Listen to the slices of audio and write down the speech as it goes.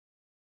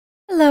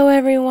Hello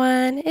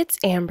everyone, it's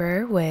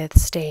Amber with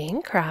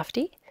Staying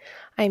Crafty.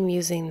 I'm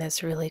using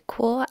this really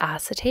cool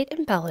acetate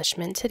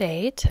embellishment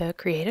today to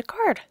create a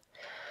card.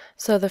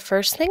 So the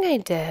first thing I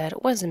did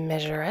was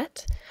measure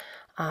it.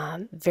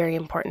 Very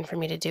important for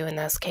me to do in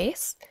this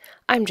case.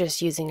 I'm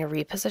just using a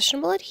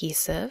repositionable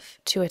adhesive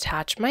to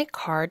attach my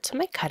card to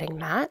my cutting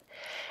mat,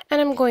 and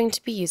I'm going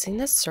to be using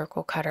this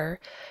circle cutter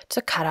to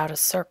cut out a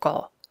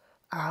circle.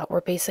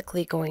 We're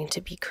basically going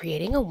to be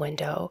creating a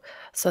window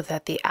so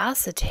that the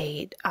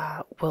acetate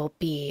will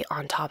be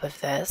on top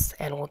of this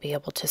and we'll be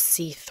able to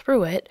see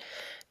through it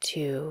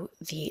to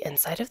the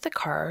inside of the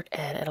card,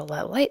 and it'll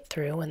let light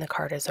through when the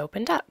card is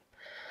opened up.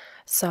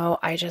 So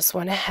I just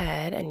went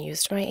ahead and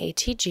used my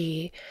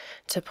ATG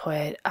to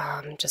put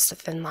just a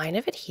thin line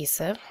of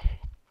adhesive,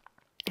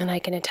 and I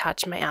can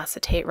attach my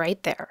acetate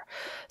right there.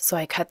 So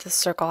I cut the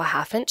circle a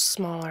 ½ inch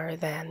smaller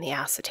than the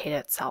acetate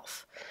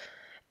itself.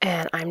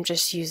 And I'm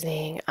just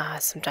using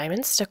some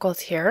diamond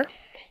stickles here.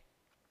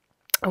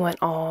 I went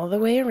all the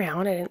way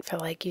around. I didn't feel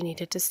like you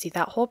needed to see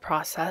that whole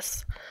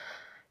process.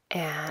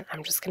 And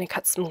I'm just going to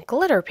cut some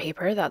glitter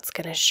paper that's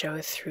going to show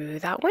through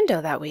that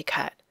window that we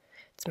cut.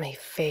 It's my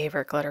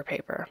favorite glitter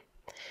paper.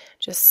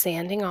 Just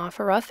sanding off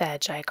a rough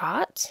edge I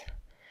got.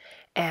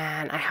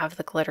 And I have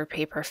the glitter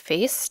paper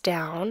face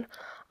down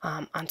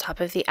on top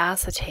of the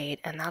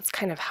acetate, and that's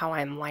kind of how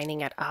I'm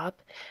lining it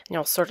up. And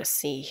you'll sort of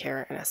see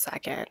here in a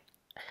second.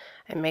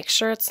 I make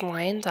sure it's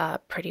lined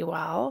up pretty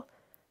well,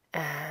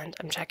 and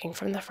I'm checking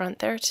from the front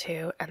there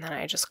too, and then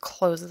I just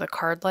close the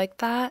card like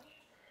that,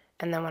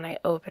 and then when I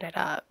open it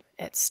up,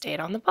 it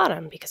stayed on the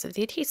bottom because of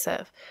the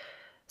adhesive.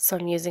 So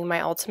I'm using my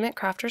Ultimate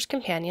Crafter's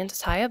Companion to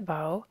tie a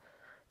bow.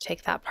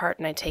 Take that part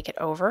and I take it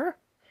over.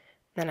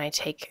 Then I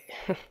take,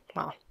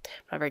 well,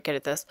 I'm not very good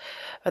at this,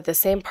 but the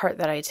same part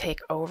that I take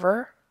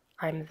over,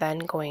 I'm then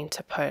going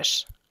to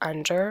push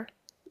under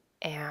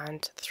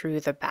and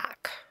through the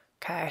back,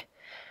 okay?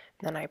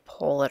 Then I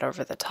pull it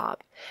over the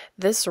top.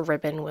 This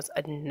ribbon was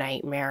a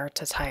nightmare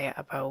to tie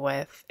a bow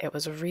with. It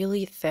was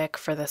really thick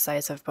for the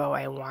size of bow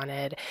I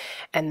wanted,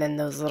 and then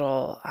those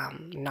little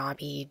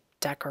knobby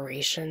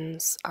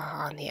decorations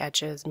on the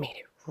edges made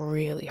it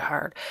really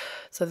hard.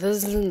 So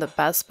this isn't the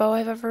best bow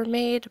I've ever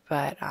made,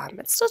 but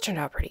it still turned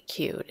out pretty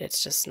cute.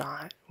 It's just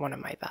not one of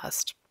my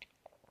best.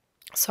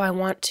 So I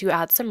want to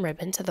add some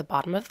ribbon to the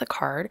bottom of the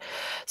card.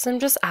 So I'm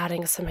just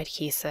adding some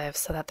adhesive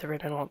so that the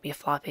ribbon won't be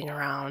flopping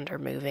around or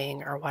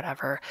moving or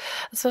whatever.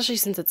 Especially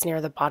since it's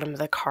near the bottom of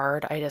the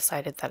card, I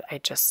decided that I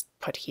just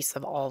put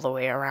adhesive all the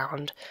way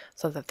around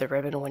so that the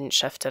ribbon wouldn't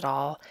shift at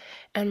all.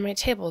 And my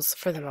table's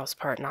for the most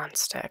part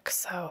non-stick,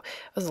 so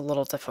it was a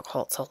little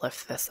difficult to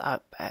lift this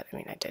up, but I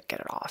mean, I did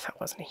get it off.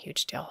 It wasn't a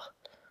huge deal.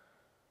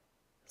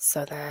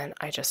 So then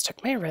I just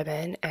took my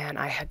ribbon, and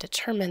I had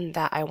determined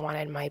that I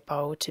wanted my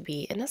bow to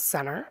be in the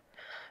center.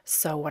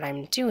 So what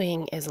I'm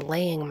doing is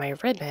laying my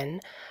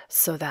ribbon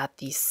so that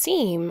the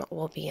seam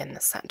will be in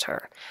the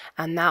center.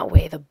 And that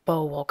way the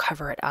bow will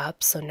cover it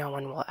up so no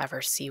one will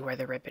ever see where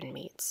the ribbon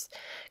meets.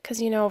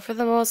 Because, you know, for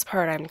the most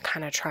part, I'm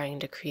kind of trying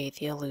to create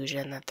the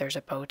illusion that there's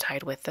a bow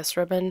tied with this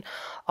ribbon,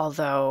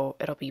 although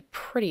it'll be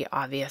pretty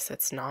obvious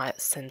it's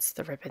not since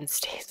the ribbon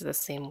stays the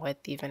same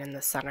width even in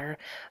the center.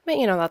 But,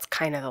 you know, that's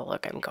kind of the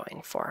look I'm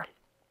going for.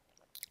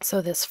 So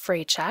this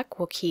fray check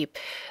will keep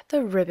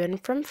the ribbon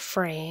from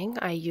fraying.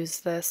 I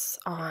use this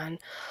on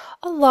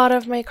a lot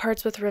of my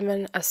cards with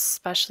ribbon,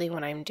 especially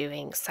when I'm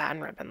doing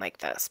satin ribbon like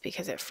this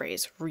because it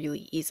frays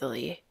really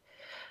easily.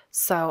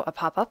 So a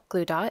pop-up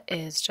glue dot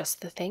is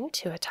just the thing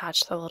to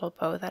attach the little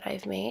bow that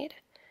I've made.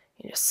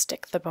 You just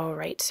stick the bow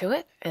right to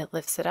it. It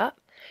lifts it up.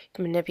 You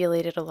can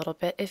manipulate it a little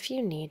bit if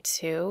you need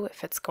to,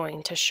 if it's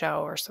going to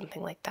show or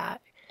something like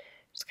that.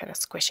 Just kind of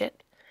squish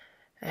it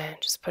and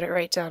just put it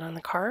right down on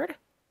the card.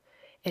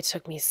 It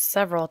took me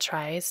several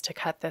tries to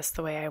cut this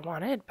the way I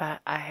wanted, but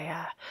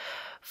I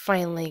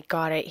finally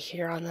got it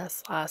here on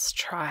this last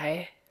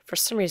try. For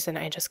some reason,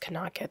 I just could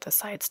not get the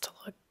sides to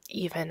look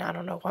even. I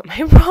don't know what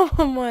my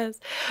problem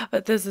was,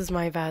 but this is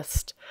my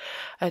best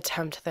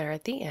attempt there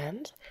at the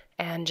end.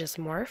 And just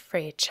more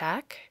fray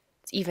check.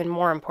 It's even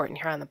more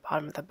important here on the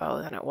bottom of the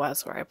bow than it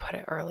was where I put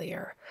it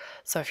earlier.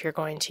 So if you're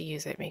going to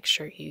use it, make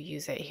sure you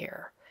use it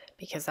here,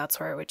 because that's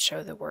where it would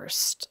show the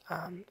worst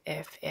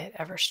if it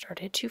ever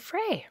started to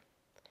fray.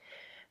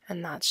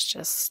 And that's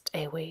just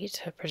a way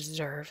to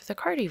preserve the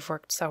card you've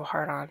worked so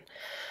hard on.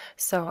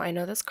 So I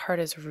know this card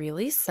is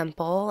really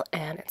simple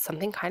and it's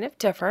something kind of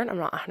different. I'm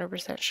not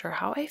 100% sure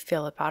how I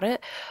feel about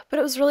it, but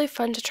it was really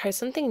fun to try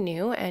something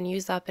new and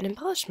use up an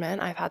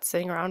embellishment I've had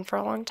sitting around for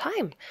a long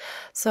time.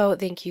 So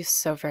thank you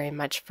so very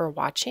much for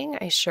watching.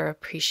 I sure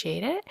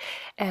appreciate it,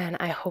 and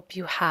I hope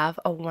you have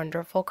a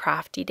wonderful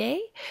crafty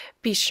day.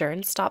 Be sure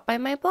and stop by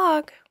my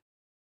blog.